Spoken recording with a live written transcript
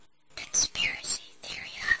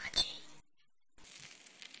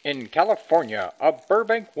In California, a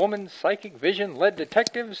Burbank woman's psychic vision led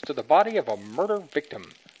detectives to the body of a murder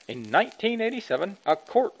victim. In 1987, a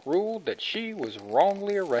court ruled that she was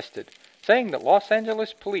wrongly arrested, saying that Los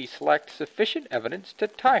Angeles police lacked sufficient evidence to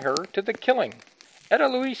tie her to the killing. Etta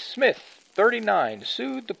Louise Smith, 39,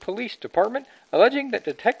 sued the police department, alleging that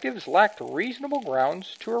detectives lacked reasonable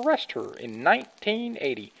grounds to arrest her in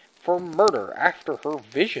 1980 for murder after her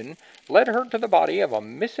vision led her to the body of a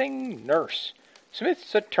missing nurse.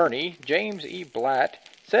 Smith's attorney, James E. Blatt,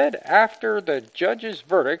 said after the judge's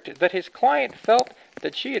verdict that his client felt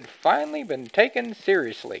that she had finally been taken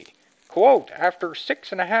seriously. Quote, "After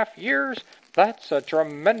 6.5 years, that's a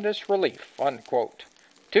tremendous relief," unquote.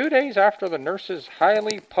 2 days after the nurse's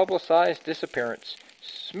highly publicized disappearance,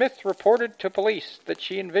 Smith reported to police that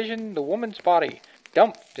she envisioned the woman's body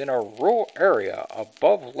dumped in a rural area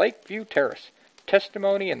above Lakeview Terrace.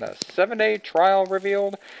 Testimony in the 7-day trial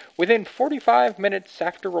revealed, within 45 minutes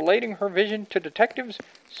after relating her vision to detectives,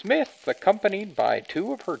 Smith, accompanied by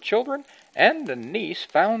 2 of her children and a niece,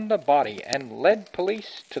 found the body and led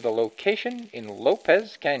police to the location in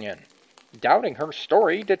Lopez Canyon. Doubting her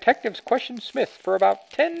story, detectives questioned Smith for about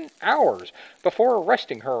 10 hours before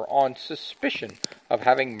arresting her on suspicion of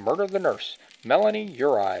having murdered the nurse, Melanie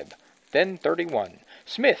Uribe, then 31.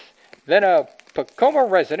 Smith, then a Pacoma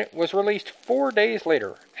resident, was released 4 days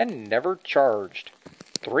later and never charged.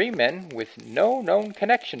 3 men with no known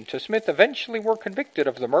connection to Smith eventually were convicted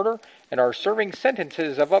of the murder and are serving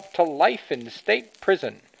sentences of up to life in state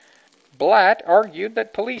prison. Blatt argued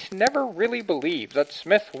that police never really believed that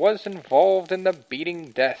Smith was involved in the beating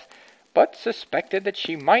death, but suspected that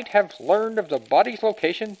she might have learned of the body's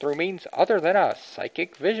location through means other than a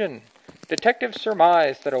psychic vision. Detectives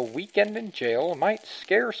surmised that a weekend in jail might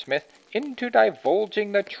scare Smith into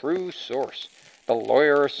divulging the true source. The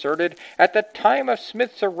lawyer asserted at the time of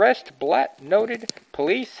Smith's arrest, Blatt noted,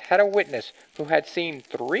 police had a witness who had seen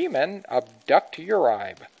 3 men abduct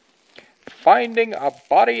Uribe. Finding a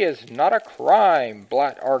body is not a crime,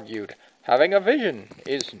 Blatt argued. Having a vision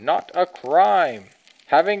is not a crime.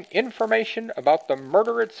 Having information about the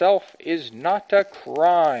murder itself is not a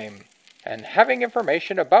crime. And having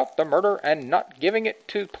information about the murder and not giving it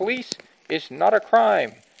to police is not a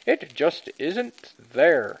crime. It just isn't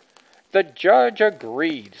there. The judge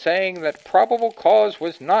agreed, saying that probable cause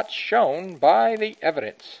was not shown by the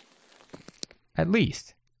evidence. At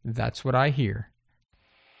least, that's what I hear.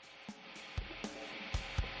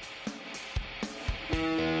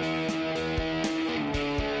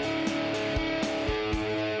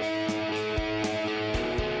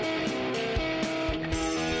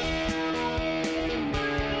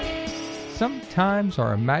 Sometimes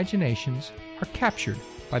our imaginations are captured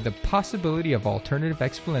by the possibility of alternative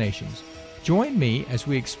explanations. Join me as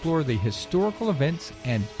we explore the historical events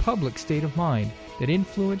and public state of mind that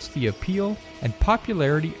influenced the appeal and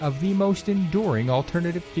popularity of the most enduring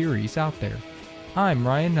alternative theories out there. I'm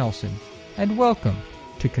Ryan Nelson, and welcome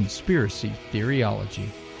to Conspiracy Theoryology.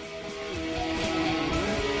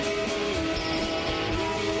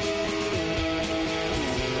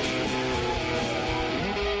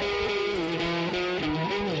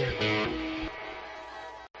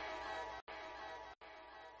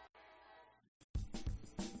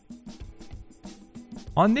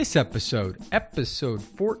 On this episode, episode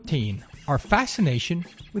 14, our fascination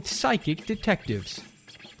with psychic detectives.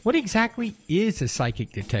 What exactly is a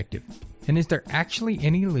psychic detective? And is there actually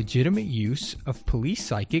any legitimate use of police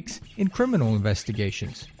psychics in criminal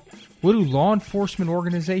investigations? What do law enforcement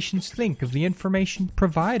organizations think of the information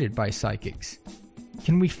provided by psychics?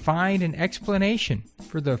 Can we find an explanation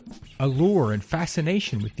for the allure and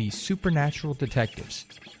fascination with these supernatural detectives?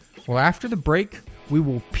 Well, after the break, we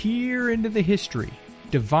will peer into the history,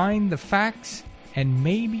 divine the facts, and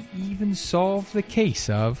maybe even solve the case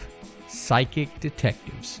of psychic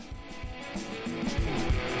detectives.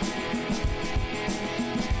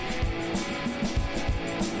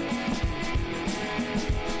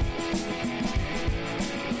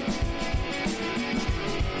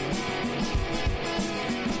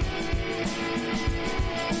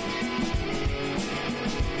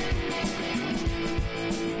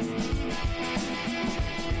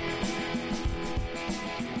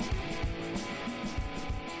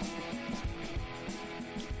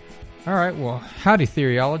 All right, well, howdy,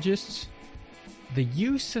 theoryologists. The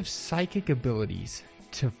use of psychic abilities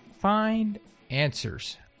to find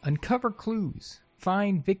answers, uncover clues,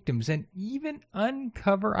 find victims, and even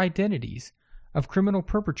uncover identities of criminal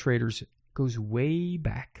perpetrators goes way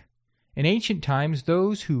back. In ancient times,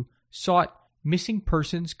 those who sought missing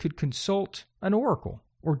persons could consult an oracle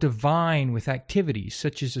or divine with activities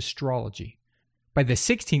such as astrology. By the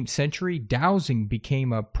 16th century, dowsing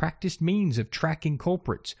became a practiced means of tracking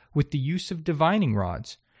culprits with the use of divining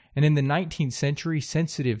rods. And in the 19th century,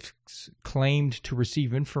 sensitives claimed to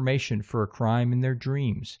receive information for a crime in their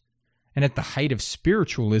dreams. And at the height of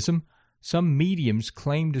spiritualism, some mediums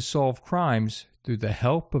claimed to solve crimes through the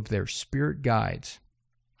help of their spirit guides.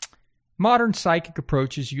 Modern psychic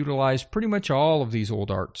approaches utilize pretty much all of these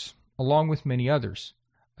old arts, along with many others.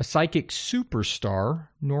 A psychic superstar,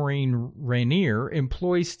 Noreen Rainier,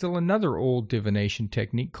 employs still another old divination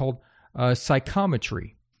technique called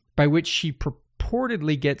psychometry, by which she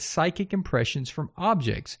purportedly gets psychic impressions from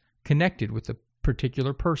objects connected with a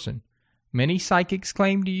particular person. Many psychics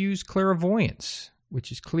claim to use clairvoyance,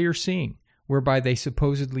 which is clear seeing, whereby they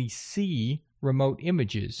supposedly see remote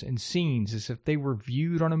images and scenes as if they were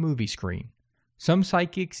viewed on a movie screen. Some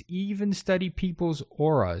psychics even study people's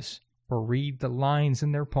auras or read the lines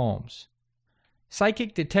in their palms.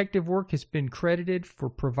 Psychic detective work has been credited for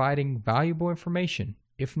providing valuable information,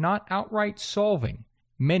 if not outright solving,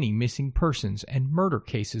 many missing persons and murder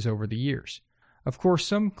cases over the years. Of course,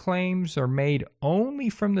 some claims are made only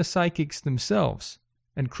from the psychics themselves,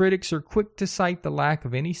 and critics are quick to cite the lack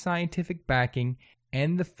of any scientific backing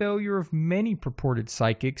and the failure of many purported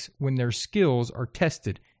psychics when their skills are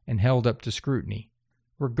tested and held up to scrutiny.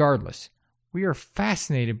 Regardless, we are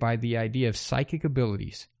fascinated by the idea of psychic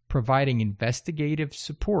abilities, providing investigative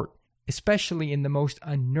support, especially in the most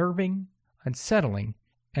unnerving, unsettling,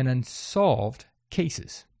 and unsolved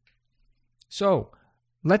cases. So,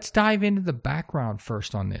 let's dive into the background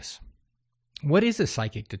first on this. What is a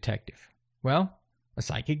psychic detective? Well, a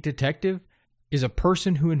psychic detective is a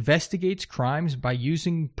person who investigates crimes by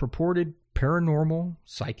using purported paranormal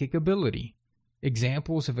psychic ability.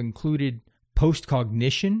 Examples have included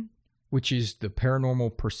postcognition, which is the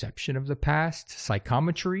paranormal perception of the past,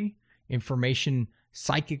 psychometry, information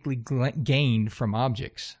psychically gained from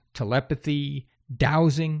objects, telepathy,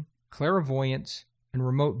 dowsing, clairvoyance, and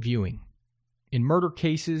remote viewing. In murder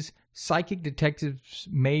cases, psychic detectives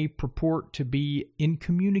may purport to be in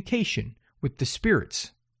communication with the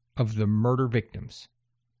spirits of the murder victims.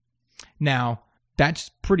 Now, that's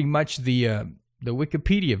pretty much the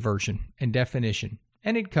Wikipedia version and definition,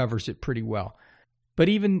 and it covers it pretty well. But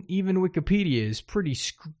even Wikipedia is pretty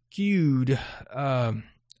skewed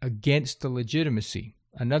against the legitimacy.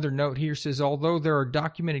 Another note here says, although there are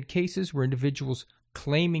documented cases where individuals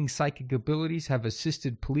claiming psychic abilities have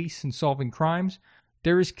assisted police in solving crimes,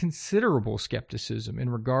 there is considerable skepticism in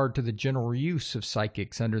regard to the general use of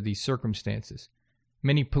psychics under these circumstances.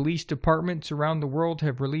 Many police departments around the world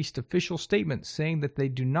have released official statements saying that they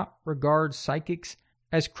do not regard psychics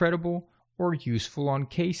as credible or useful on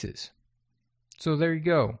cases. So there you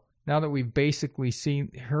go. Now that we've basically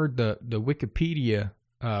heard the Wikipedia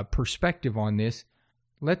perspective on this,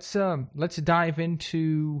 let's dive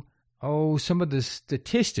into some of the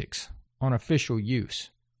statistics on official use.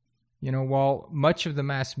 You know, while much of the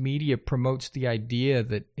mass media promotes the idea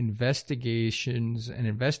that investigations and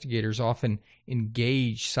investigators often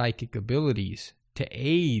engage psychic abilities to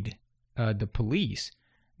aid the police,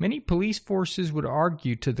 many police forces would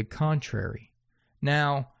argue to the contrary.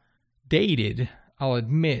 Now, dated, I'll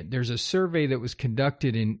admit, there's a survey that was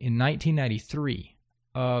conducted in 1993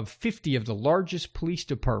 of 50 of the largest police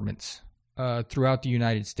departments throughout the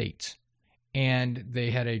United States. And they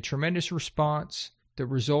had a tremendous response that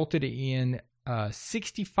resulted in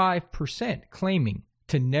 65% claiming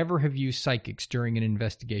to never have used psychics during an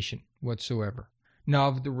investigation whatsoever. Now,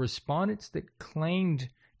 of the respondents that claimed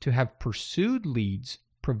to have pursued leads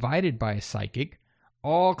provided by a psychic,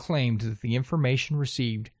 all claimed that the information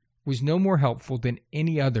received was no more helpful than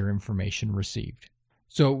any other information received.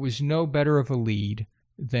 So it was no better of a lead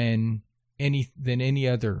than any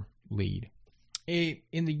other lead.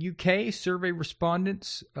 In the UK, survey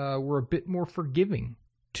respondents were a bit more forgiving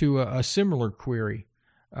to a similar query,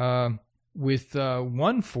 with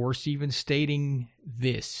one force even stating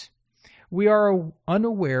this: "We are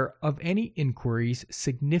unaware of any inquiries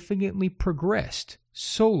significantly progressed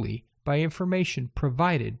solely by information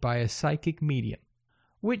provided by a psychic medium,"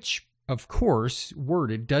 which, of course,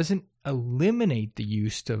 worded, doesn't eliminate the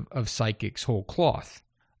use of psychics whole cloth,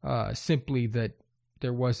 simply that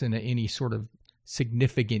there wasn't any sort of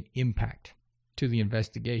significant impact to the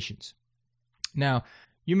investigations. Now,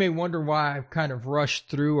 you may wonder why I've kind of rushed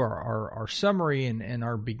through our summary and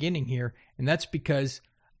our beginning here, and that's because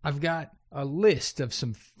I've got a list of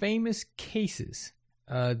some famous cases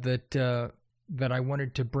that I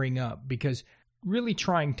wanted to bring up, because really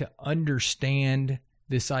trying to understand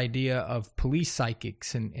this idea of police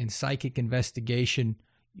psychics and psychic investigation,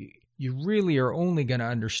 you really are only going to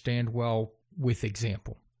understand well with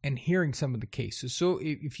example. and hearing some of the cases. So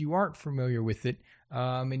if you aren't familiar with it,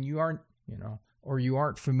 and you aren't, or you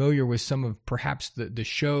aren't familiar with some of perhaps the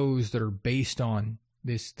shows that are based on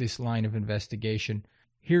this line of investigation,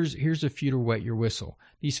 here's a few to wet your whistle.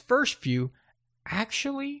 These first few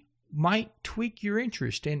actually might tweak your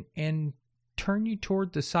interest and turn you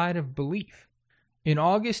toward the side of belief. In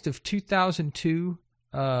August of 2002,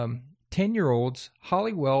 10-year-olds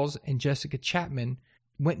Holly Wells and Jessica Chapman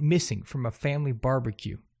went missing from a family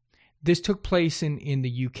barbecue. This took place in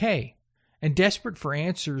the UK, and desperate for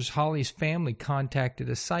answers, Holly's family contacted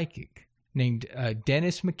a psychic named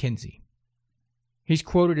Dennis McKenzie. He's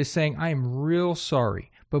quoted as saying, "I am real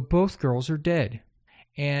sorry, but both girls are dead."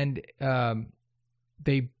 And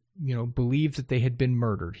they believed that they had been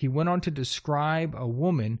murdered. He went on to describe a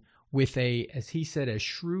woman with as he said, a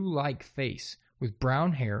shrew-like face with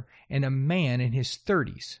brown hair, and a man in his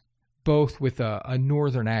 30s, both with a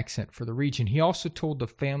northern accent for the region. He also told the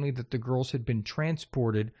family that the girls had been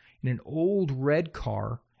transported in an old red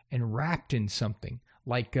car and wrapped in something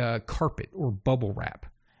like carpet or bubble wrap.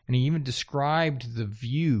 And he even described the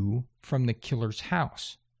view from the killer's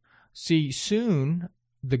house. See, soon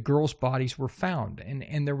the girls' bodies were found,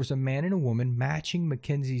 and there was a man and a woman matching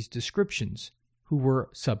Mackenzie's descriptions, who were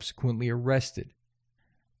subsequently arrested.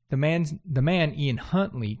 The man, Ian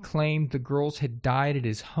Huntley, claimed the girls had died at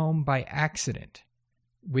his home by accident,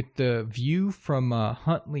 with the view from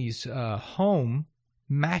Huntley's home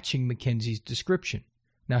matching Mackenzie's description.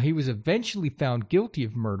 Now, he was eventually found guilty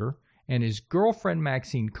of murder, and his girlfriend,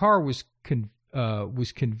 Maxine Carr, was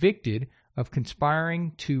convicted of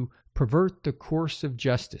conspiring to pervert the course of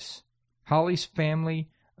justice. Holly's family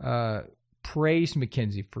praised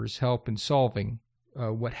Mackenzie for his help in solving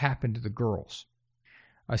what happened to the girls.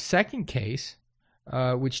 A second case,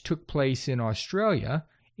 which took place in Australia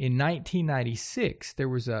in 1996, there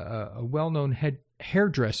was a well-known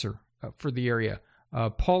hairdresser for the area,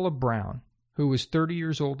 Paula Brown, who was 30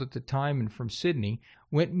 years old at the time and from Sydney,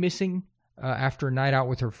 went missing after a night out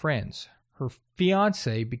with her friends. Her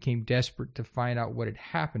fiancé became desperate to find out what had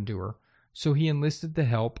happened to her, so he enlisted the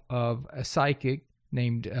help of a psychic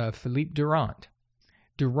named Philippe Durant.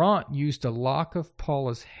 Durant used a lock of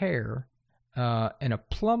Paula's hair and a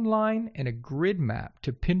plumb line and a grid map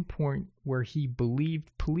to pinpoint where he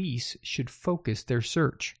believed police should focus their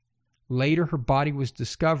search. Later, her body was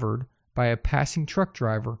discovered by a passing truck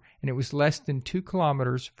driver, and it was less than 2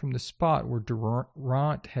 kilometers from the spot where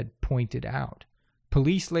Durant had pointed out.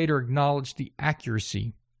 Police later acknowledged the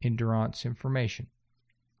accuracy in Durant's information.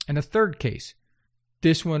 And a third case,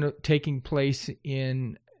 this one taking place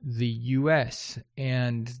in the U.S.,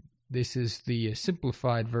 and this is the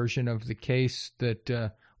simplified version of the case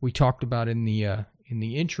that we talked about in the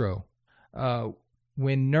intro.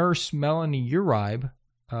 When nurse Melanie Uribe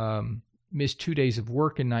missed 2 days of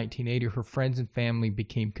work in 1980, her friends and family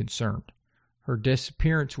became concerned. Her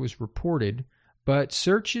disappearance was reported, but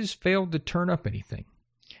searches failed to turn up anything.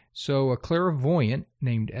 So a clairvoyant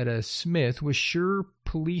named Etta Smith was sure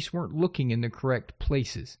police weren't looking in the correct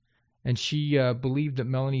places, and she believed that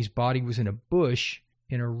Melanie's body was in a bush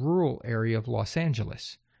in a rural area of Los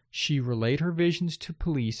Angeles. She relayed her visions to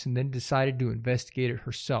police and then decided to investigate it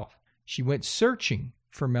herself. She went searching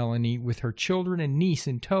for Melanie with her children and niece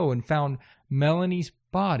in tow and found Melanie's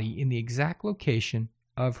body in the exact location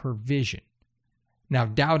of her vision. Now,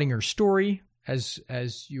 doubting her story,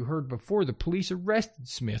 as you heard before, the police arrested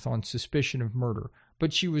Smith on suspicion of murder,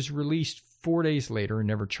 but she was released 4 days later and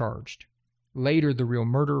never charged. Later, the real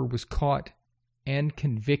murderer was caught and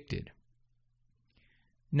convicted.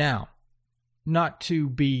 Now, not to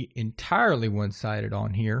be entirely one-sided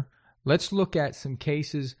on here, let's look at some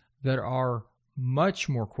cases that are much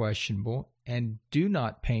more questionable and do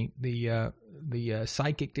not paint the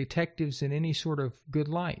psychic detectives in any sort of good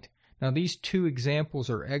light. Now, these two examples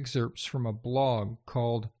are excerpts from a blog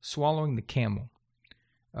called Swallowing the Camel.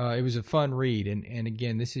 It was a fun read, and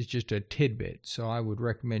again, this is just a tidbit, so I would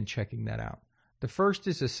recommend checking that out. The first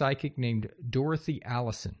is a psychic named Dorothy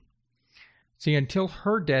Allison. See, until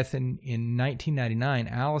her death in 1999,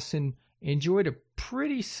 Allison enjoyed a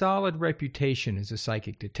pretty solid reputation as a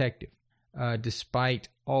psychic detective, despite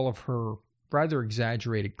all of her rather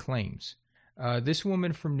exaggerated claims. This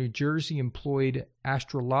woman from New Jersey employed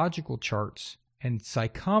astrological charts and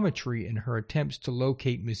psychometry in her attempts to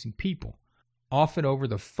locate missing people, often over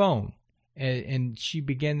the phone, and she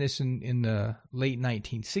began this in the late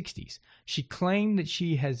 1960s. She claimed that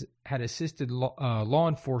she had assisted law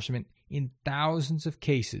enforcement in thousands of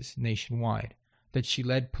cases nationwide, that she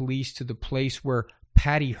led police to the place where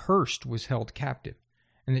Patty Hearst was held captive,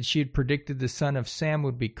 and that she had predicted the son of Sam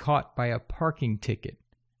would be caught by a parking ticket,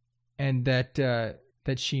 and that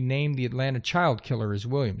that she named the Atlanta child killer as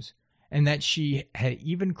Williams, and that she had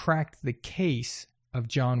even cracked the case of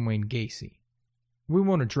John Wayne Gacy. We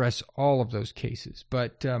won't address all of those cases,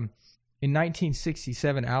 but in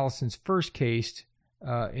 1967, Allison's first case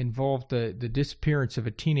involved the disappearance of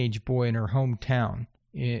a teenage boy in her hometown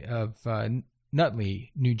of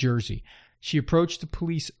Nutley, New Jersey. She approached the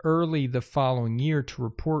police early the following year to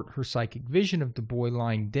report her psychic vision of the boy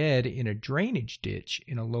lying dead in a drainage ditch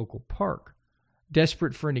in a local park.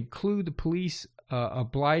 Desperate for any clue, the police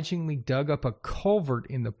obligingly dug up a culvert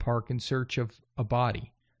in the park in search of a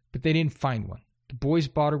body, but they didn't find one. The boy's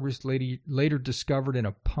body was later discovered in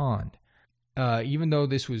a pond. Even though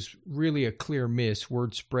this was really a clear miss,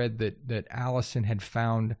 word spread that Allison had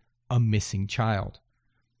found a missing child.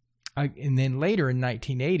 And then later in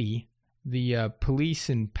 1980, the police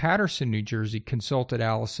in Paterson, New Jersey, consulted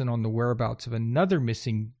Allison on the whereabouts of another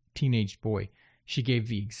missing teenage boy. She gave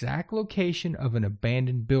the exact location of an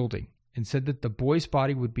abandoned building and said that the boy's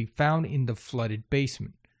body would be found in the flooded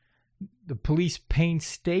basement. The police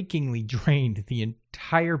painstakingly drained the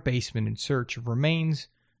entire basement in search of remains,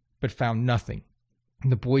 but found nothing.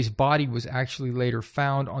 The boy's body was actually later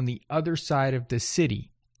found on the other side of the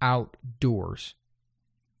city, outdoors.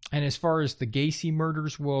 And as far as the Gacy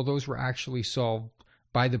murders, well, those were actually solved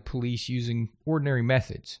by the police using ordinary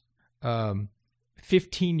methods.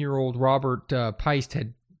 15-year-old Robert Peist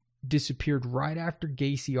had disappeared right after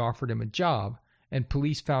Gacy offered him a job, and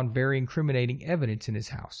police found very incriminating evidence in his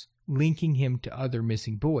house, linking him to other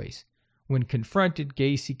missing boys. When confronted,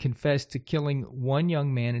 Gacy confessed to killing one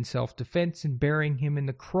young man in self-defense and burying him in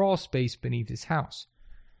the crawl space beneath his house.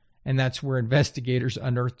 And that's where investigators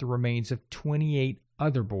unearthed the remains of 28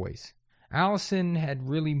 other boys. Allison had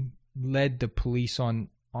really led the police on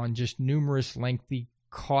just numerous lengthy,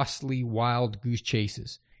 costly, wild goose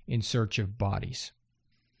chases in search of bodies.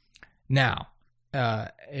 Now,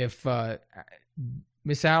 if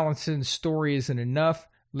Miss Allison's story isn't enough,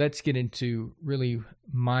 let's get into really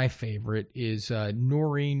my favorite is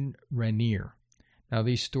Noreen Rainier. Now,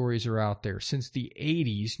 these stories are out there. Since the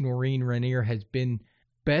 80s, Noreen Rainier has been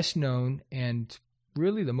best known and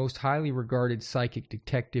really the most highly regarded psychic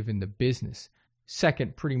detective in the business,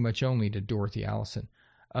 second pretty much only to Dorothy Allison.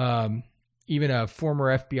 Even a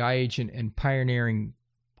former FBI agent and pioneering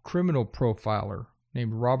criminal profiler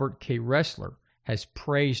named Robert K. Ressler has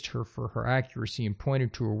praised her for her accuracy and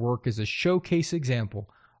pointed to her work as a showcase example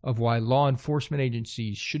of why law enforcement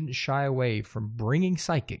agencies shouldn't shy away from bringing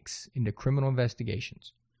psychics into criminal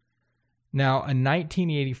investigations. Now, a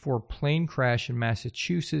 1984 plane crash in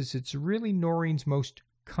Massachusetts, it's really Noreen's most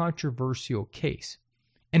controversial case,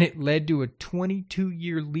 and it led to a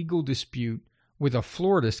 22-year legal dispute with a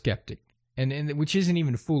Florida skeptic, and which isn't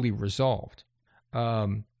even fully resolved.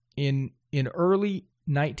 In early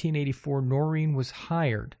 1984, Noreen was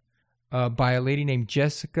hired by a lady named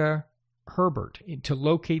Jessica Herbert to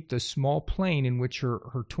locate the small plane in which her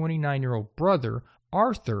 29-year-old brother,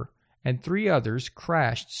 Arthur, and 3 others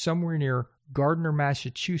crashed somewhere near Gardner,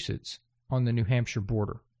 Massachusetts, on the New Hampshire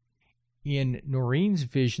border. In Noreen's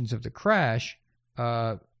visions of the crash,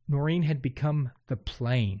 Noreen had become the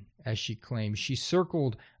plane, as she claimed. She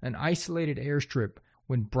circled an isolated airstrip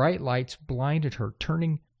when bright lights blinded her,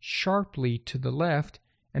 turning sharply to the left,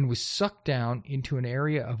 and was sucked down into an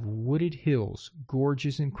area of wooded hills,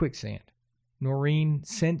 gorges, and quicksand. Noreen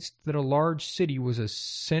sensed that a large city was a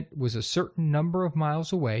certain number of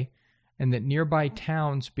miles away, and that nearby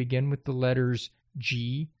towns begin with the letters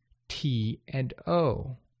G, T, and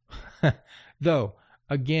O. Though,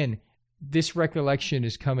 again, this recollection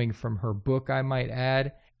is coming from her book, I might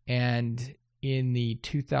add, and in the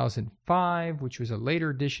 2005, which was a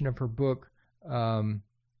later edition of her book,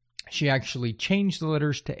 she actually changed the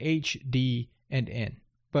letters to H, D, and N.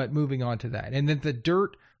 But moving on to that. And then the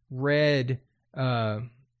dirt red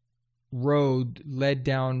road led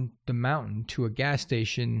down the mountain to a gas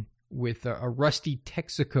station with a rusty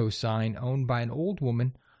Texaco sign owned by an old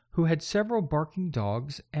woman who had several barking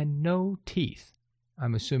dogs and no teeth.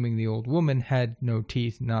 I'm assuming the old woman had no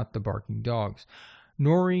teeth, not the barking dogs.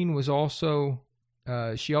 Noreen was also,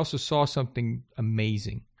 she also saw something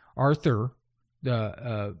amazing. Arthur,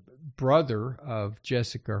 the brother of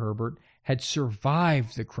Jessica Herbert, had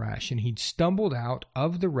survived the crash, and he'd stumbled out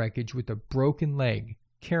of the wreckage with a broken leg,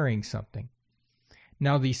 carrying something.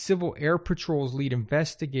 Now, the Civil Air Patrol's lead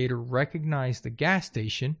investigator recognized the gas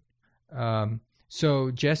station,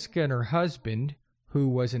 so Jessica and her husband, who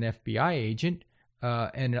was an FBI agent,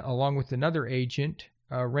 and along with another agent,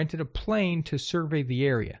 rented a plane to survey the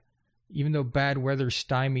area. Even though bad weather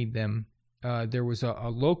stymied them, there was a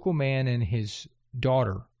local man and his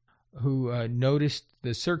daughter who noticed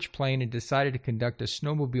the search plane and decided to conduct a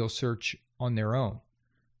snowmobile search on their own.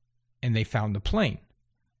 And they found the plane.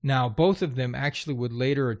 Now, both of them actually would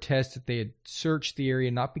later attest that they had searched the area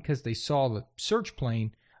not because they saw the search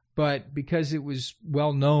plane, but because it was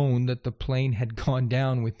well known that the plane had gone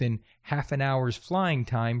down within half an hour's flying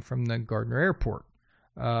time from the Gardner Airport,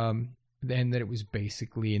 and that it was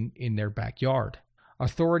basically in their backyard.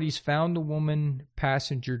 Authorities found the woman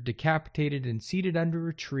passenger decapitated and seated under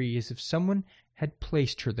a tree as if someone had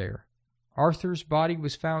placed her there. Arthur's body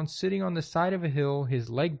was found sitting on the side of a hill, his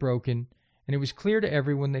leg broken, and it was clear to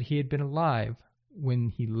everyone that he had been alive when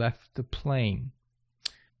he left the plane.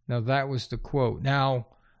 Now, that was the quote. Now,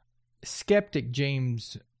 skeptic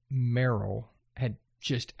James Merrill had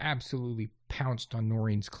just absolutely pounced on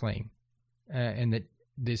Noreen's claim, and that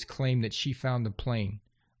this claim that she found the plane,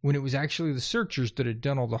 when it was actually the searchers that had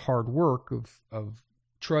done all the hard work of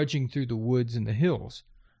trudging through the woods and the hills.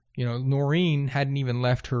 You know, Noreen hadn't even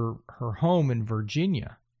left her home in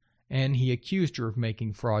Virginia, and he accused her of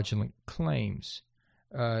making fraudulent claims.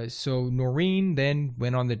 So Noreen then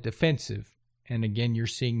went on the defensive, and again, you're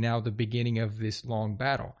seeing now the beginning of this long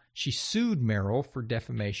battle. She sued Merrill for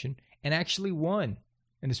defamation and actually won.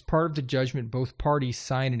 And as part of the judgment, both parties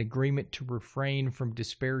signed an agreement to refrain from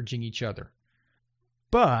disparaging each other.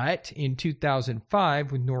 But in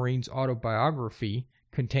 2005, with Noreen's autobiography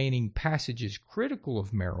containing passages critical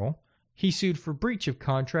of Merrill, he sued for breach of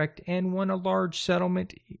contract and won a large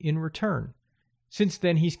settlement in return. Since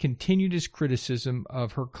then, he's continued his criticism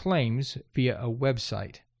of her claims via a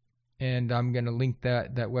website. And I'm going to link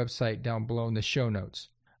that website down below in the show notes.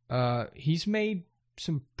 He's made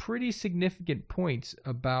some pretty significant points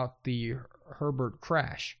about the Herbert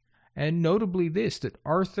crash. And notably this, that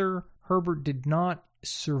Arthur Herbert did not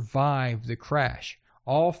survive the crash.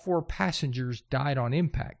 All 4 passengers died on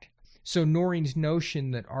impact. So Noreen's notion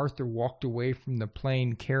that Arthur walked away from the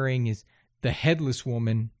plane carrying the headless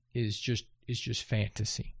woman is just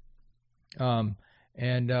fantasy.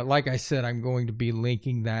 Like I said, I'm going to be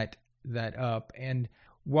linking that up. And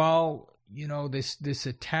while this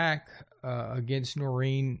attack against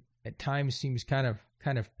Noreen at times seems kind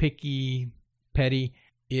of picky, petty,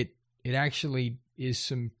 it actually is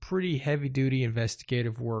some pretty heavy duty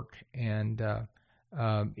investigative work. And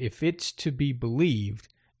if it's to be believed,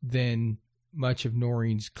 then much of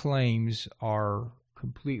Noreen's claims are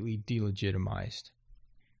completely delegitimized.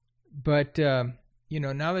 But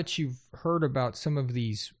now that you've heard about some of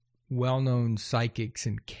these well-known psychics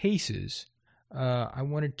and cases, I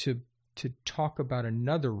wanted to talk about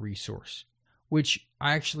another resource, which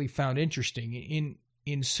I actually found interesting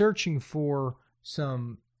in searching for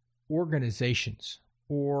some organizations,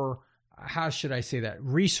 or how should I say that,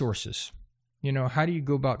 resources. How do you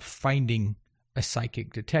go about finding a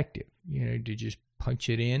psychic detective? Do you just punch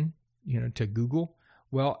it in, to Google?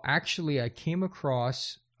 Well, actually, I came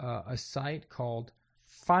across a site called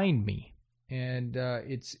Find Me, and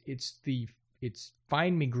it's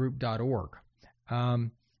findmegroup.org.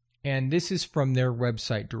 And this is from their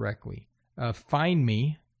website directly. Find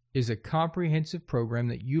Me is a comprehensive program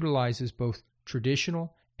that utilizes both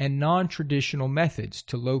traditional and non-traditional methods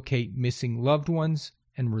to locate missing loved ones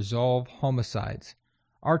and resolve homicides.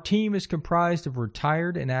 Our team is comprised of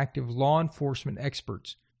retired and active law enforcement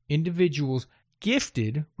experts, individuals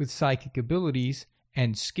gifted with psychic abilities,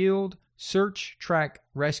 and skilled search, track,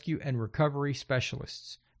 rescue, and recovery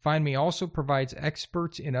specialists. Find Me also provides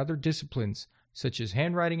experts in other disciplines such as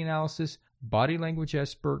handwriting analysis, body language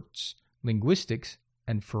experts, linguistics,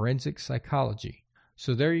 and forensic psychology.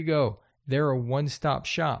 So there you go. They're a one-stop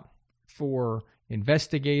shop for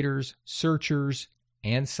investigators, searchers,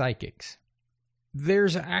 and psychics.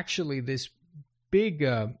 There's actually this big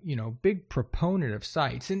proponent of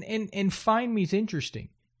sites, and Find Me's interesting.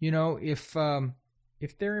 If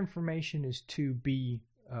their information is to be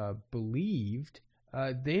believed,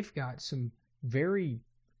 they've got some very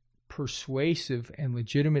persuasive and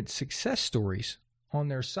legitimate success stories on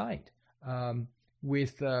their site,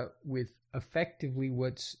 with effectively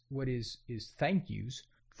what is thank yous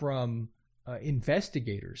from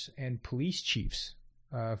investigators and police chiefs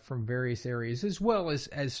from various areas, as well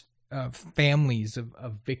as families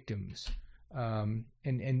of victims and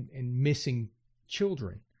missing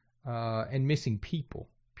children and missing people.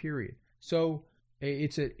 Period. So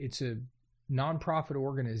it's a nonprofit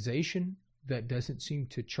organization that doesn't seem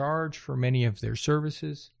to charge for many of their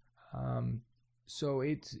services. So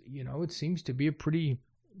it seems to be a pretty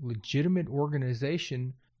legitimate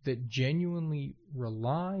organization that genuinely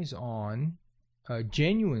relies on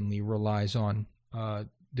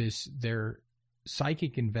their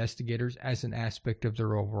psychic investigators as an aspect of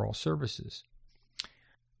their overall services.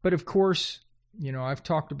 But of course, I've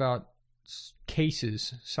talked about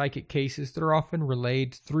cases, psychic cases that are often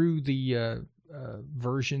relayed through the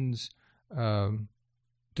versions,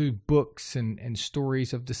 through books and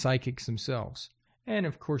stories of the psychics themselves. And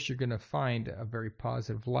of course, you're going to find a very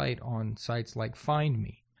positive light on sites like Find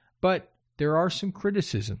Me. But there are some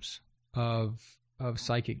criticisms of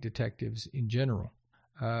psychic detectives in general.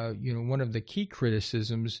 One of the key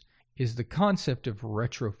criticisms is the concept of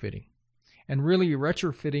retrofitting. And really,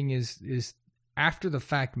 retrofitting is after the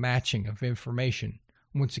fact matching of information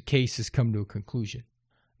once a case has come to a conclusion.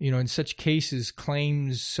 In such cases,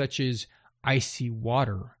 claims such as "I see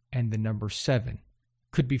water" and the number 7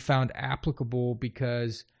 could be found applicable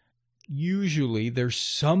because usually there's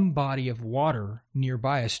some body of water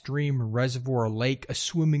nearby, a stream, a reservoir, a lake, a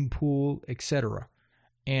swimming pool, etc.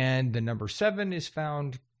 And the number 7 is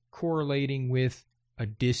found correlating with a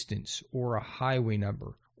distance or a highway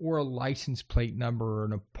number or a license plate number or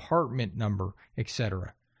an apartment number,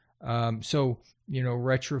 etc. So,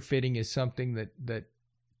 retrofitting is something that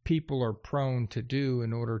people are prone to do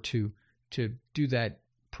in order to do that,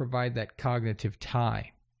 provide that cognitive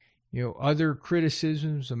tie. Other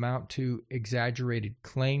criticisms amount to exaggerated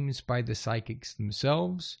claims by the psychics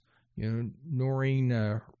themselves.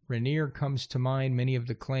 Noreen Rainier comes to mind. Many of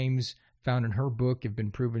the claims found in her book have been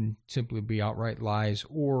proven simply to be outright lies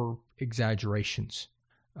or exaggerations.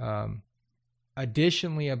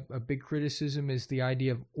 Additionally, a big criticism is the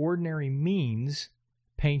idea of ordinary means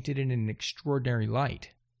painted in an extraordinary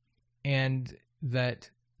light, and that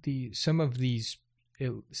some of these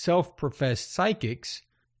self-professed psychics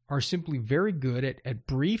are simply very good at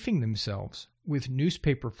briefing themselves with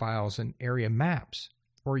newspaper files and area maps,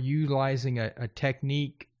 or utilizing the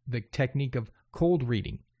technique of cold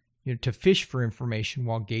reading, to fish for information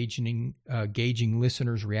while gauging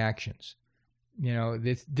listeners' reactions.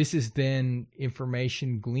 This is then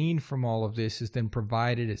information gleaned from all of this is then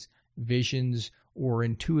provided as visions or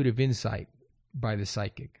intuitive insight by the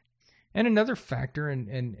psychic. And another factor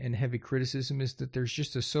and heavy criticism is that there's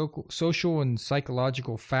just a social and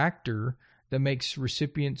psychological factor that makes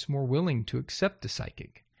recipients more willing to accept the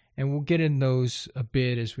psychic. And we'll get in those a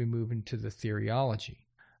bit as we move into the theoryology.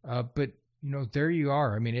 But there you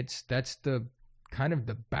are. I mean, that's the kind of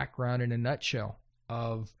the background in a nutshell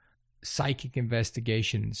of psychic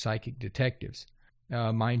investigation and psychic detectives.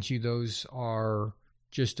 Mind you, those are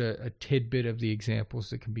just a tidbit of the examples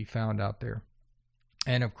that can be found out there.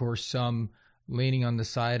 And of course, some leaning on the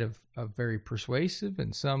side of very persuasive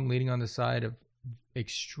and some leaning on the side of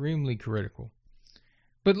extremely critical.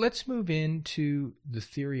 But let's move into the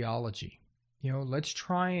theoryology. Let's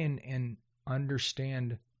try and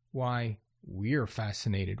understand why we're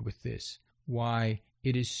fascinated with this, why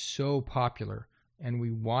it is so popular. And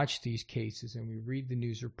we watch these cases and we read the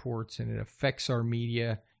news reports and it affects our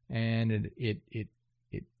media and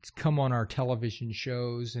it's come on our television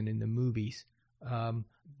shows and in the movies.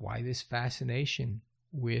 Why this fascination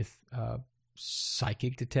with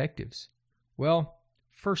psychic detectives? Well,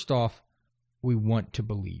 first off, we want to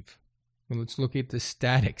believe. Well, let's look at the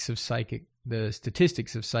statistics of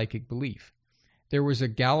psychic belief. There was a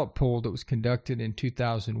Gallup poll that was conducted in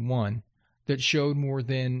 2001 that showed more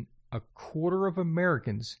than a quarter of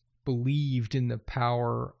Americans believed in the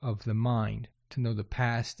power of the mind to know the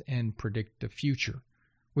past and predict the future,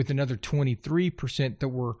 with another 23% that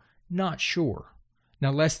were not sure.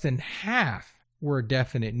 Now, less than half were a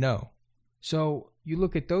definite no. So you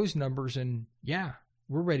look at those numbers and, yeah,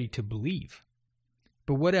 we're ready to believe.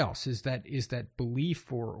 But what else? Is that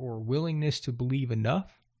belief or willingness to believe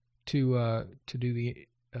enough to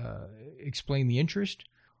explain the interest?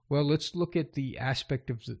 Well, let's look at the aspect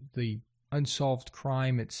of the unsolved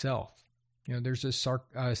crime itself. There's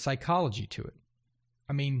a psychology to it.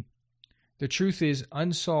 I mean, the truth is,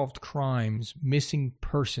 unsolved crimes, missing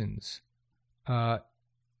persons,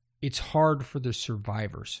 it's hard for the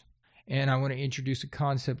survivors. And I want to introduce a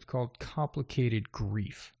concept called complicated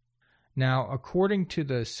grief. Now, according to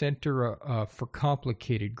the Center for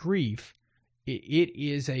Complicated Grief, it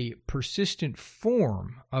is a persistent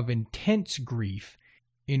form of intense grief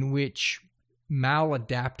in which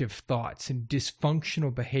maladaptive thoughts and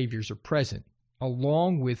dysfunctional behaviors are present,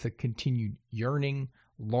 along with a continued yearning,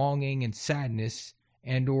 longing, and sadness,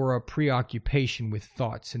 and or a preoccupation with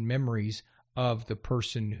thoughts and memories of the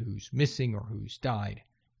person who's missing or who's died.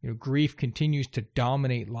 Grief continues to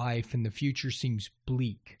dominate life and the future seems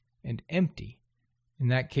bleak and empty. In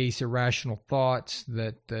that case, irrational thoughts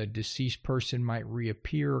that the deceased person might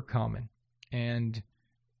reappear are common, and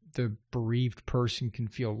the bereaved person can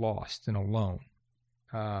feel lost and alone.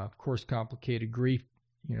 Of course, complicated grief,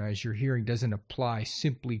 as you're hearing, doesn't apply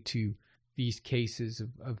simply to these cases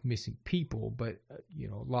of missing people, but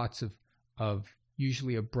lots of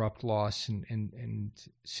usually abrupt loss and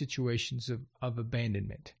situations of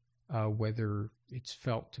abandonment, whether it's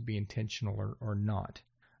felt to be intentional or not.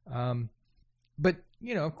 But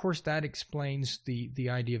of course, that explains the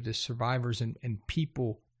idea of the survivors and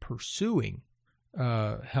people pursuing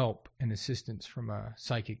help and assistance from a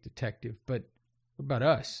psychic detective. But what about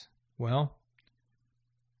us? Well,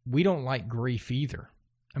 we don't like grief either.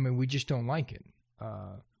 I mean, we just don't like it.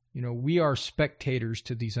 We are spectators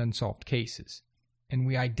to these unsolved cases, and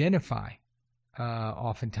we identify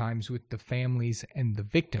oftentimes with the families and the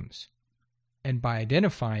victims. And by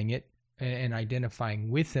identifying it and identifying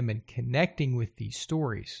with them and connecting with these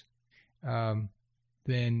stories,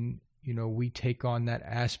 then, we take on that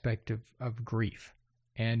aspect of grief,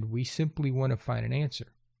 and we simply want to find an answer.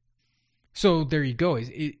 So there you go.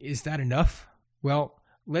 Is that enough? Well,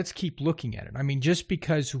 let's keep looking at it. I mean, just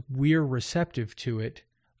because we're receptive to it,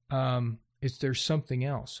 is there something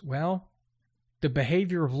else? Well, the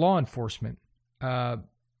behavior of law enforcement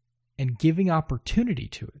and giving opportunity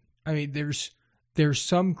to it. I mean, there's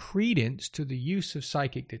some credence to the use of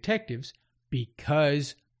psychic detectives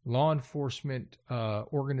because law enforcement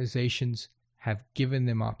organizations have given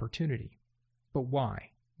them opportunity. But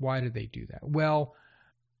why? Why do they do that? Well,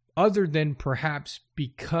 other than perhaps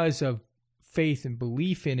because of faith and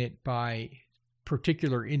belief in it by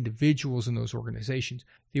particular individuals in those organizations,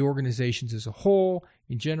 the organizations as a whole,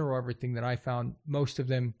 in general, everything that I found, most of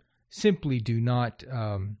them simply do not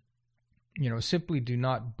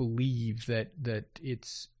believe that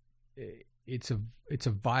it's a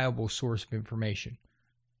viable source of information,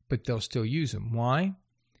 but they'll still use them. Why?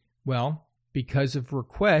 Well, because of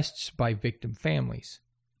requests by victim families.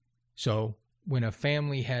 So when a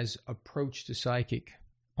family has approached a psychic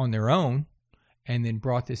on their own and then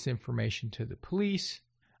brought this information to the police,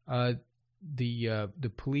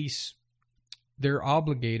 the police, they're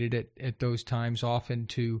obligated at those times often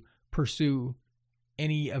to pursue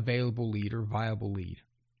any available lead or viable lead.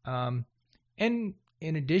 And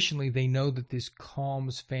additionally, they know that this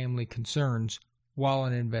calms family concerns while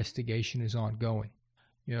an investigation is ongoing.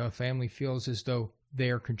 A family feels as though they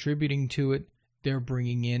are contributing to it. They're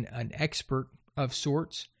bringing in an expert of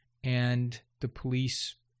sorts, and the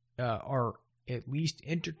police are at least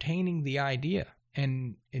entertaining the idea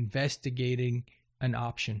and investigating an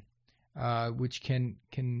option, which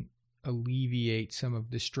can alleviate some of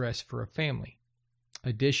the stress for a family.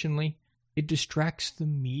 Additionally, it distracts the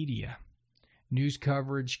media. News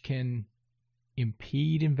coverage can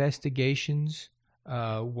impede investigations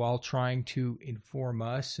while trying to inform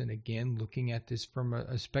us. And again, looking at this from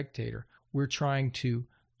a spectator, we're trying to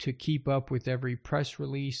keep up with every press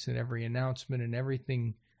release and every announcement and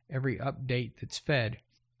everything, every update that's fed.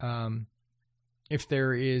 If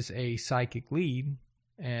there is a psychic lead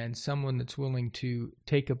and someone that's willing to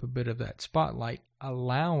take up a bit of that spotlight,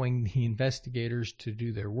 allowing the investigators to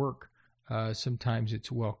do their work, sometimes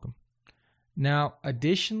it's welcome. Now,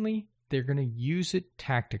 additionally, they're going to use it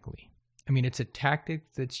tactically. I mean, it's a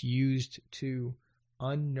tactic that's used to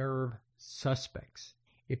unnerve suspects.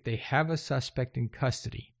 If they have a suspect in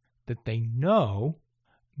custody that they know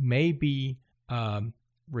may be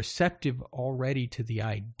receptive already to the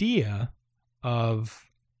idea of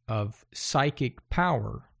psychic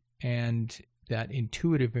power and that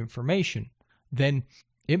intuitive information, then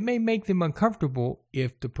it may make them uncomfortable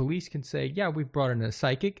if the police can say, yeah, we've brought in a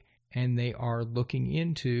psychic and they are looking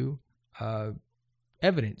into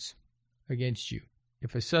evidence against you.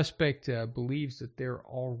 If a suspect believes that they're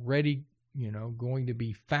already, going to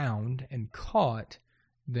be found and caught,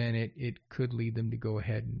 then it could lead them to go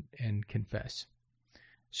ahead and confess.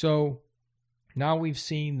 So now we've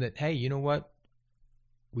seen that, hey, you know what?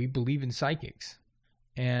 We believe in psychics.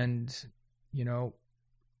 And,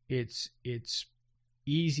 it's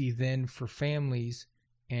easy then for families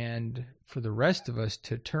and for the rest of us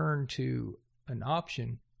to turn to an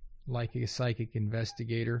option like a psychic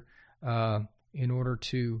investigator in order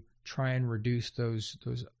to try and reduce those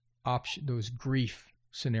grief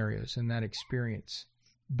scenarios and that experience.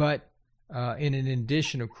 But in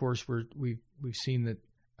addition, of course, we've seen that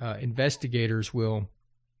investigators will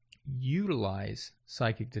utilize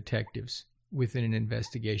psychic detectives within an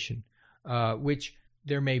investigation, which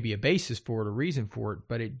there may be a basis for it, a reason for it,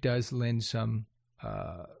 but it does lend some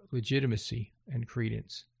legitimacy and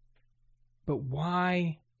credence. But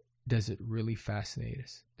why does it really fascinate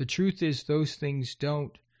us? The truth is, those things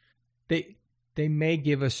don't. They may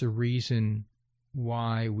give us a reason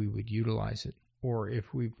why we would utilize it, or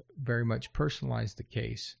if we've very much personalized the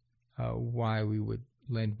case, why we would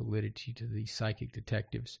lend validity to these psychic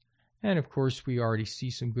detectives. And of course, we already see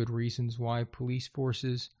some good reasons why police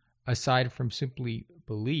forces, aside from simply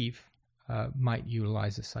belief, might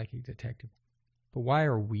utilize a psychic detective. But why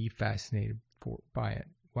are we fascinated by it?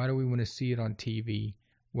 Why do we want to see it on TV?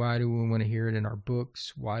 Why do we want to hear it in our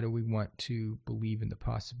books? Why do we want to believe in the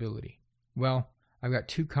possibility? Well, I've got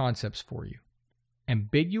two concepts for you: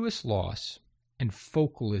 ambiguous loss and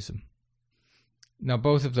focalism. Now,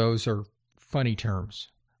 both of those are funny terms,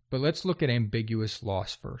 but let's look at ambiguous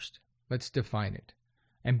loss first. Let's define it.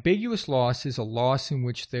 Ambiguous loss is a loss in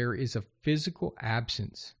which there is a physical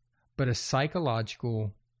absence, but a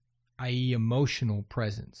psychological, i.e. emotional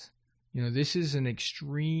presence. This is an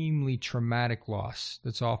extremely traumatic loss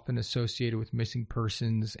that's often associated with missing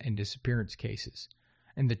persons and disappearance cases.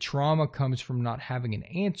 And the trauma comes from not having an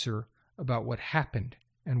answer about what happened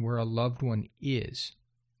and where a loved one is.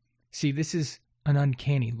 See, this is an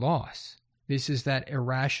uncanny loss. This is that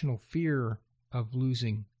irrational fear of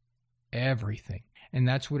losing everything. And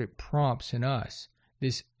that's what it prompts in us.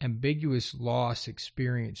 This ambiguous loss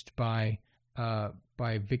experienced by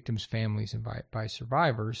victims' families and by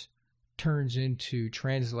survivors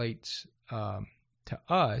translates to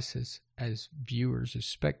us as viewers, as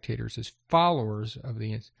spectators, as followers of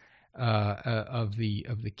the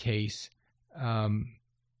case,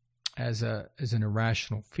 as an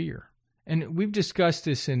irrational fear. And we've discussed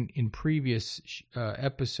this in previous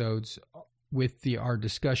episodes with our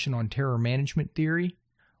discussion on terror management theory,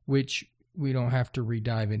 which we don't have to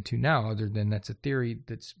re-dive into now, other than that's a theory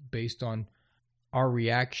that's based on our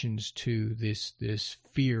reactions to this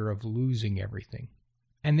fear of losing everything.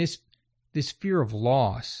 And this fear of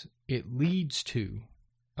loss, it leads to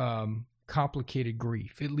complicated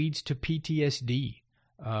grief. It leads to PTSD,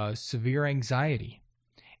 severe anxiety.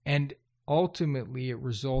 And ultimately, it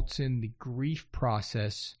results in the grief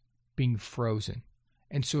process being frozen.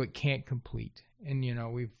 And so it can't complete. And,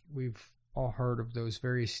 we've all heard of those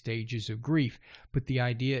various stages of grief, but the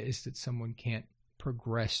idea is that someone can't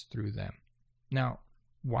progress through them. Now,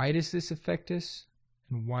 why does this affect us?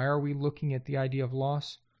 And why are we looking at the idea of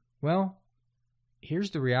loss? Well,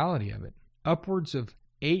 here's the reality of it. Upwards of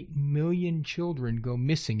 8 million children go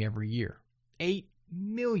missing every year. 8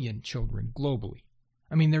 million children globally.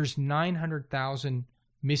 I mean, there's 900,000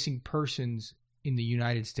 missing persons in the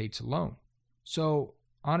United States alone. So,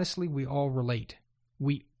 honestly, we all relate.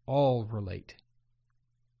 We all relate.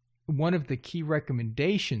 One of the key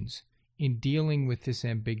recommendations in dealing with this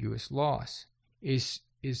ambiguous loss is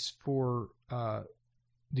for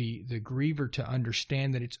the griever to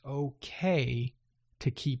understand that it's okay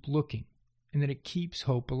to keep looking and that it keeps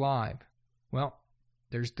hope alive. Well,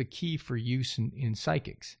 there's the key for use in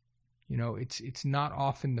psychics. It's not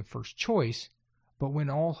often the first choice, but when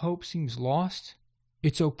all hope seems lost,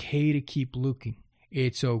 it's okay to keep looking.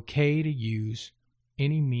 It's okay to use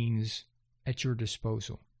any means at your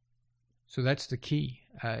disposal. So that's the key,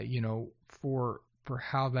 for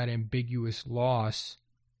how that ambiguous loss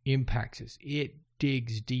impacts us. It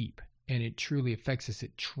digs deep and it truly affects us.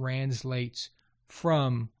 It translates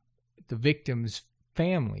from the victims'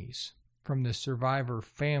 families, from the survivor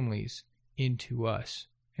families into us.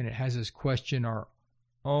 And it has us question our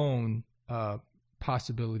own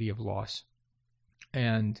possibility of loss.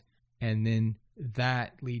 And then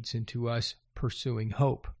that leads into us pursuing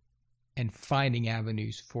hope and finding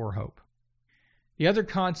avenues for hope. The other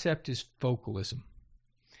concept is focalism.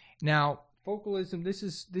 Now, focalism, this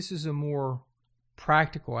is a more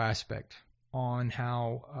practical aspect on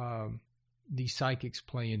how the psychics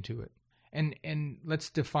play into it. And let's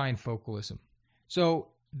define focalism. So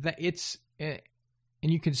that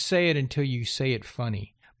and you can say it until you say it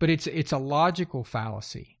funny, but it's a logical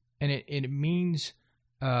fallacy, and it means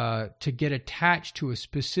to get attached to a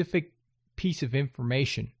specific piece of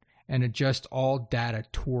information and adjust all data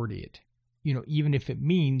toward it, even if it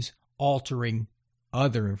means altering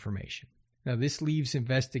other information. Now, this leaves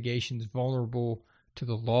investigations vulnerable to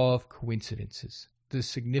the law of coincidences. The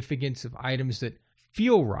significance of items that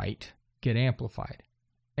feel right get amplified.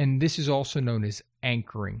 And this is also known as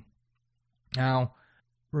anchoring. Now,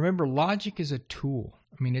 remember, logic is a tool.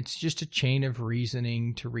 I mean, it's just a chain of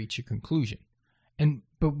reasoning to reach a conclusion.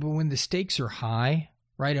 But when the stakes are high,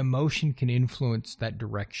 right, emotion can influence that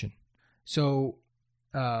direction. So,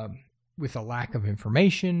 with a lack of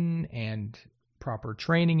information and proper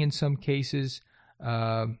training in some cases,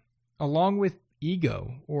 along with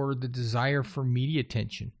ego or the desire for media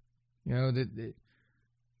attention, you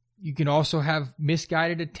can also have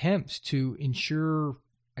misguided attempts to ensure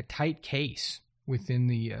a tight case within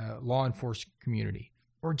the law enforcement community,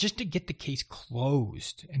 or just to get the case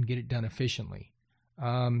closed and get it done efficiently.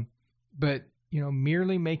 But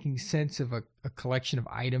merely making sense of a collection of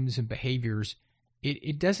items and behaviors,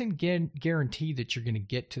 it doesn't guarantee that you're going to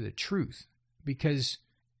get to the truth, because,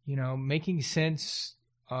 making sense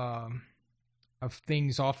of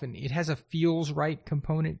things often, it has a feels right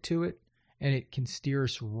component to it, and it can steer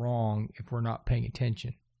us wrong if we're not paying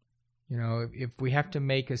attention. If we have to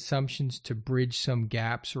make assumptions to bridge some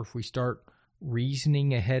gaps, or if we start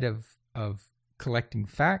reasoning ahead of collecting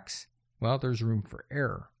facts, well, there's room for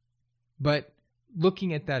error. But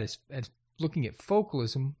looking at that as looking at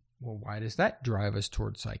focalism, well, why does that drive us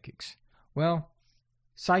toward psychics? Well,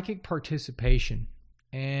 psychic participation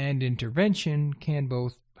and intervention can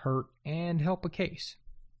both hurt and help a case.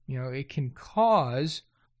 It can cause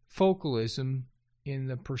focalism in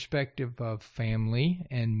the perspective of family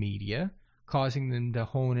and media, causing them to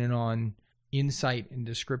hone in on insight and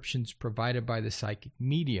descriptions provided by the psychic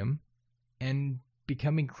medium, and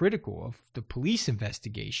becoming critical of the police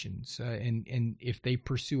investigations and if they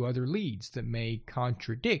pursue other leads that may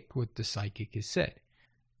contradict what the psychic has said.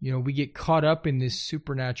 We get caught up in this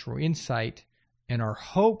supernatural insight and our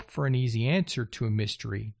hope for an easy answer to a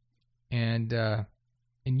mystery, and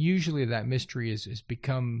usually that mystery has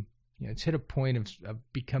become, it's hit a point of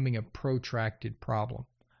becoming a protracted problem.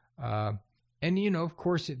 And of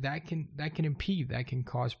course, that can impede, that can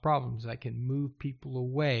cause problems, that can move people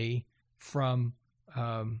away from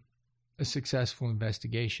a successful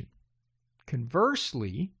investigation.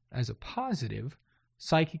 Conversely, as a positive,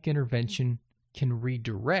 psychic intervention can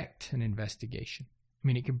redirect an investigation.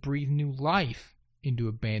 It can breathe new life into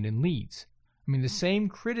abandoned leads. The same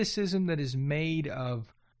criticism that is made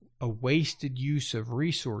of a wasted use of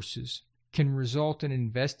resources can result in an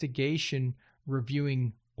investigation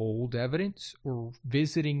reviewing old evidence or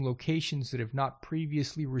visiting locations that have not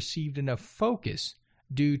previously received enough focus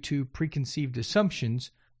due to preconceived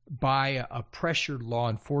assumptions by a pressured law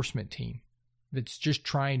enforcement team that's just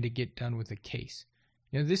trying to get done with a case.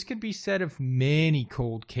 This could be said of many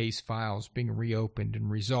cold case files being reopened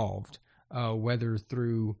and resolved, whether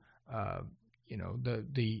through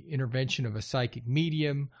the intervention of a psychic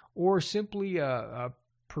medium or simply a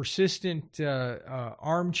persistent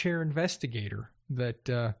armchair investigator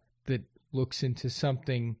that looks into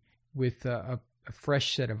something with a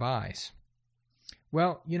fresh set of eyes.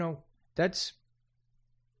 Well,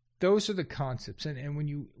 those are the concepts, and when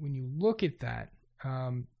you look at that,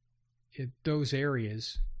 at those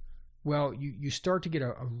areas, well, you start to get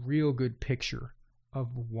a real good picture of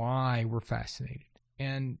why we're fascinated.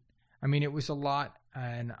 And it was a lot,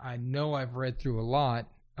 and I know I've read through a lot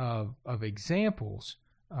of examples,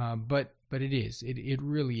 but it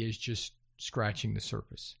really is just scratching the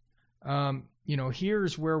surface.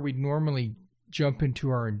 Here's where we'd normally jump into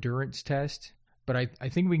our endurance test. But I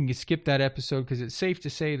think we can skip that episode because it's safe to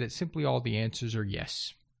say that simply all the answers are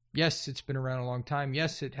yes. Yes, it's been around a long time.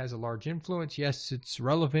 Yes, it has a large influence. Yes, it's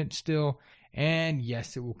relevant still. And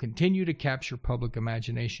yes, it will continue to capture public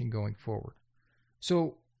imagination going forward.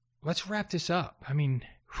 So let's wrap this up.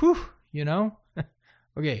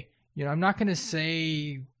 Okay, I'm not going to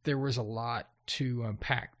say there was a lot to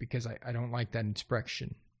unpack because I don't like that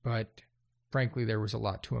expression. But frankly, there was a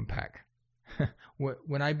lot to unpack.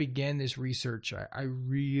 When I began this research, I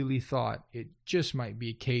really thought it just might be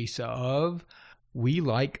a case of we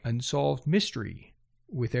like unsolved mystery,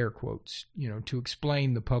 with air quotes, to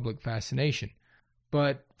explain the public fascination.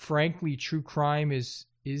 But frankly, true crime is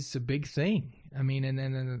a big thing.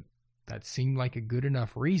 And that seemed like a good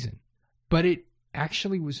enough reason. But it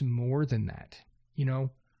actually was more than that.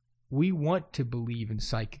 We want to believe in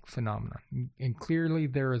psychic phenomena, and clearly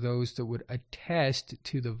there are those that would attest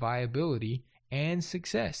to the viability and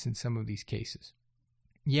success in some of these cases.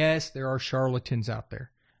 Yes, there are charlatans out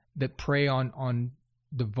there that prey on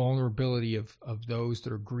the vulnerability of those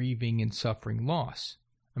that are grieving and suffering loss.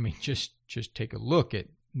 Just take a look at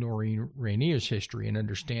Noreen Rainier's history and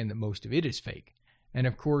understand that most of it is fake. And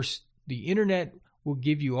of course, the internet will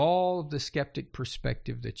give you all of the skeptic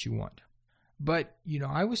perspective that you want. But,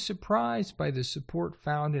 I was surprised by the support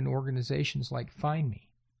found in organizations like Find Me.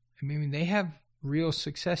 They have real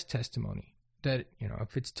success testimony that,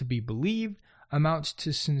 if it's to be believed, amounts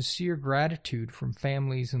to sincere gratitude from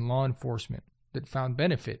families and law enforcement that found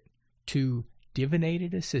benefit to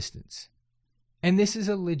divinated assistance. And this is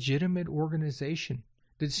a legitimate organization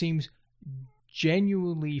that seems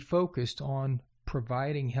genuinely focused on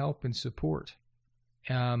providing help and support.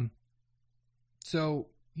 So,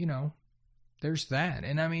 there's that.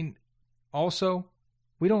 And also,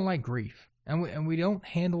 we don't like grief, and we don't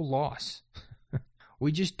handle loss.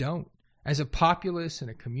 We just don't. As a populace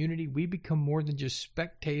and a community, we become more than just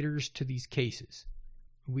spectators to these cases.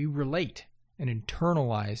 We relate, and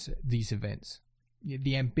internalize these events.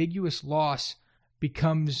 The ambiguous loss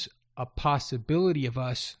becomes a possibility of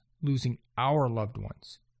us losing our loved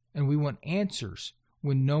ones, and we want answers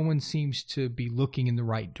when no one seems to be looking in the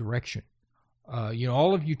right direction.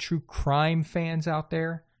 All of you true crime fans out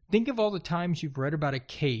there, think of all the times you've read about a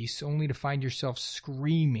case only to find yourself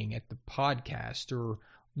screaming at the podcast or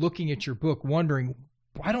looking at your book wondering,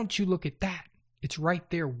 why don't you look at that? It's right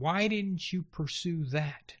there. Why didn't you pursue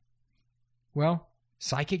that? Well,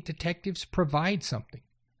 psychic detectives provide something.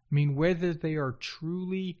 I mean, whether they are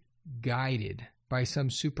truly guided by some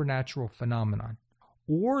supernatural phenomenon,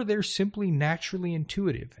 or they're simply naturally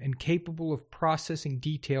intuitive and capable of processing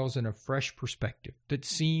details in a fresh perspective that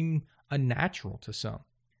seem unnatural to some.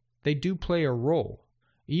 They do play a role,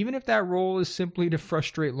 even if that role is simply to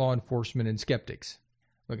frustrate law enforcement and skeptics.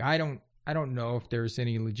 Look, I don't know if there's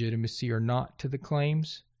any legitimacy or not to the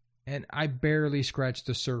claims, and I barely scratched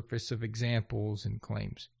the surface of examples and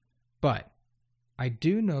claims. But I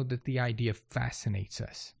do know that the idea fascinates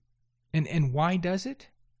us. And why does it?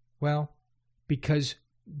 Well, because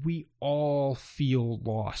we all feel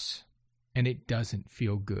loss, and it doesn't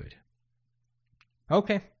feel good.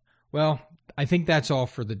 Okay, well, I think that's all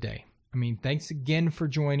for the day. I mean, thanks again for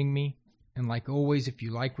joining me. And like always, if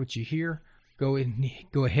you like what you hear, go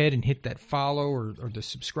ahead and hit that follow or the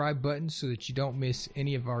subscribe button so that you don't miss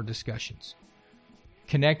any of our discussions.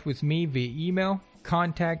 Connect with me via email,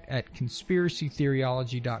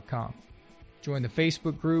 contact@conspiracytheoryology.com. Join the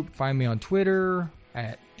Facebook group, find me on Twitter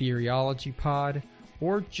 @TheoryologyPod,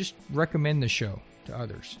 or just recommend the show to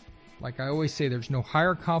others. Like I always say, there's no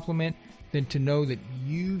higher compliment than to know that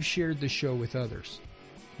you've shared the show with others.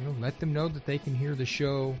 Let them know that they can hear the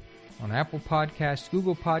show on Apple Podcasts,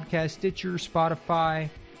 Google Podcasts, Stitcher, Spotify,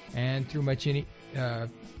 and through any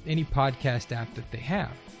podcast app that they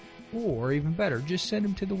have. Or even better, just send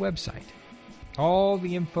them to the website. All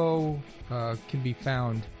the info can be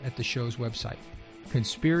found at the show's website,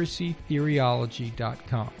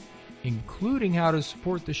 conspiracytheoryology.com, including how to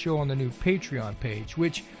support the show on the new Patreon page,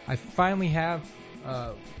 which I finally have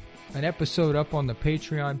an episode up on the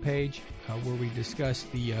Patreon page where we discuss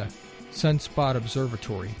the Sunspot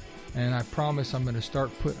Observatory. And I promise I'm going to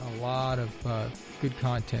start putting a lot of good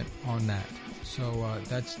content on that. So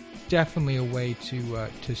that's definitely a way to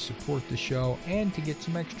support the show and to get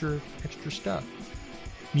some extra stuff.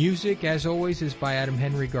 Music, as always, is by Adam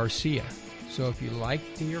Henry Garcia. So if you'd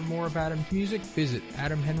like to hear more of Adam's music, visit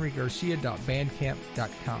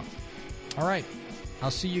adamhenrygarcia.bandcamp.com. All right,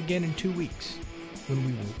 I'll see you again in 2 weeks when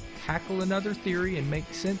we will tackle another theory and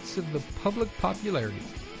make sense of the public popularity.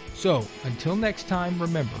 So until next time,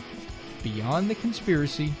 remember, beyond the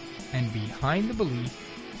conspiracy and behind the belief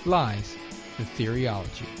lies the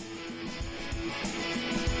theoryology.